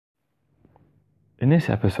In this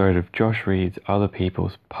episode of Josh Reads Other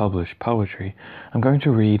People's Published Poetry, I'm going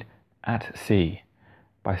to read At Sea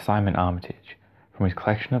by Simon Armitage from his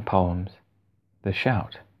collection of poems, The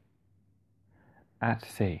Shout. At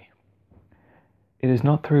Sea. It is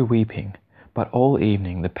not through weeping, but all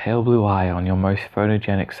evening the pale blue eye on your most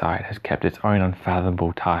photogenic side has kept its own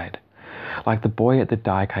unfathomable tide. Like the boy at the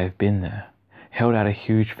dike I have been there, held out a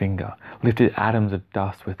huge finger, lifted atoms of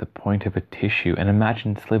dust with the point of a tissue, and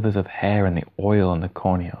imagined slivers of hair in the oil on the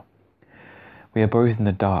cornea. We are both in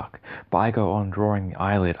the dark, but I go on drawing the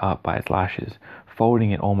eyelid up by its lashes,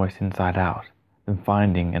 folding it almost inside out, then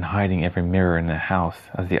finding and hiding every mirror in the house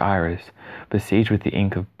as the iris, besieged with the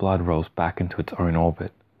ink of blood, rolls back into its own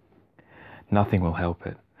orbit. Nothing will help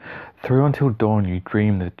it. Through until dawn you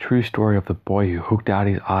dream the true story of the boy who hooked out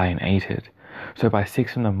his eye and ate it. So by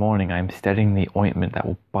 6 in the morning I am steadying the ointment that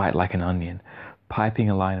will bite like an onion, piping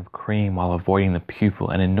a line of cream while avoiding the pupil,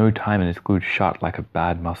 and in no time it is glued shut like a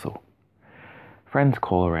bad muscle. Friends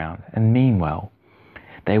call around, and mean well.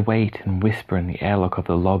 They wait and whisper in the airlock of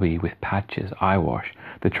the lobby with Patches, eyewash,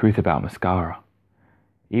 the truth about mascara.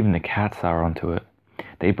 Even the cats are onto it.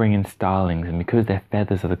 They bring in starlings, and because their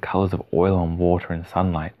feathers are the colors of oil on water and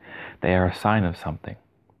sunlight, they are a sign of something.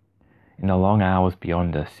 In the long hours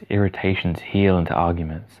beyond us, irritations heal into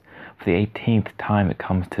arguments. For the 18th time it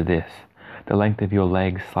comes to this, the length of your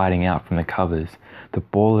legs sliding out from the covers, the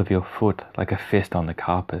ball of your foot like a fist on the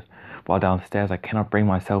carpet, while downstairs I cannot bring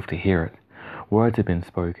myself to hear it. Words have been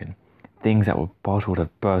spoken, things that were bottled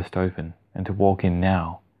have burst open, and to walk in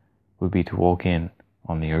now would be to walk in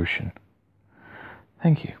on the ocean.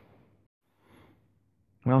 Thank you.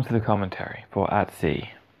 And on to the commentary for At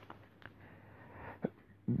Sea.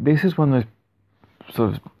 This is one of those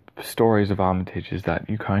sort of stories of Armitage's that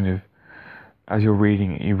you kind of, as you're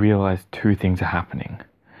reading it, you realize two things are happening.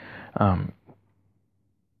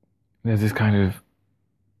 There's this kind of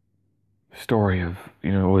story of,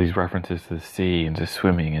 all these references to the sea and to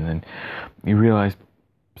swimming, and then you realize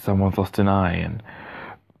someone's lost an eye, and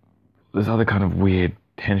there's other kind of weird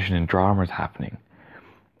tension and drama is happening.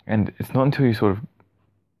 And it's not until you sort of,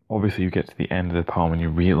 obviously you get to the end of the poem and you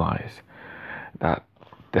realize that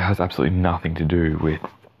there has absolutely nothing to do with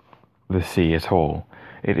the sea at all.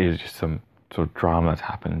 It is just some sort of drama that's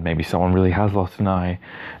happened. Maybe someone really has lost an eye.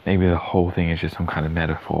 Maybe the whole thing is just some kind of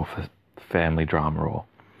metaphor for family drama or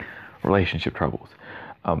relationship troubles.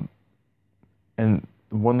 And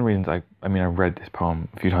one of the reasons I read this poem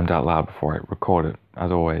a few times out loud before I record it,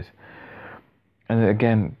 as always. And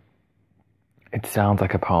again, it sounds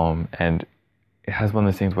like a poem, and it has one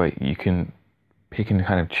of those things where you can pick and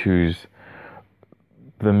kind of choose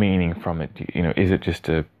the meaning from it. Is it just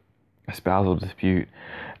a spousal dispute?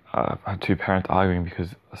 Two parents arguing because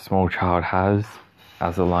a small child has,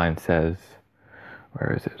 as the line says,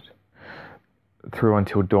 where is it? Through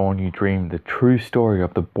until dawn you dream the true story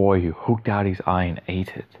of the boy who hooked out his eye and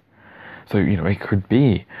ate it. So, it could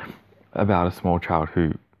be about a small child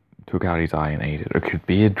who took out his eye and ate it. It could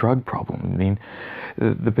be a drug problem.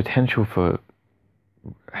 The potential for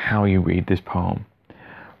how you read this poem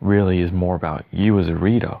really is more about you as a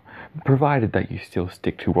reader, provided that you still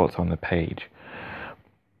stick to what's on the page.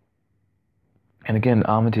 And again,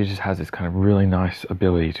 Armitage just has this kind of really nice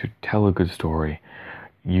ability to tell a good story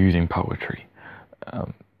using poetry,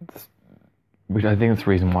 which I think is the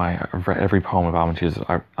reason why I've read every poem of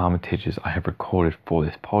Armitage's I have recorded for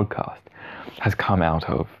this podcast has come out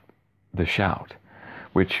of The Shout,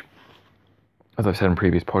 which, as I've said in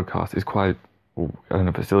previous podcasts, is quite, I don't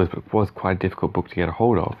know if it still is, but was quite a difficult book to get a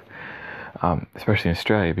hold of, especially in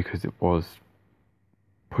Australia, because it was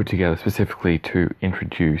put together specifically to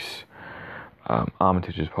introduce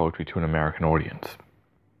Armitage's poetry to an American audience.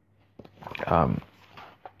 And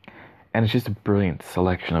it's just a brilliant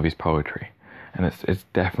selection of his poetry, and it's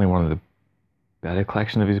definitely one of the better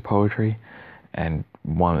collections of his poetry, and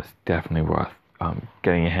one that's definitely worth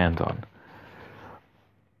getting your hands on.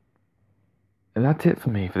 And that's it for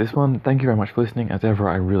me for this one. Thank you very much for listening. As ever,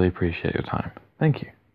 I really appreciate your time. Thank you.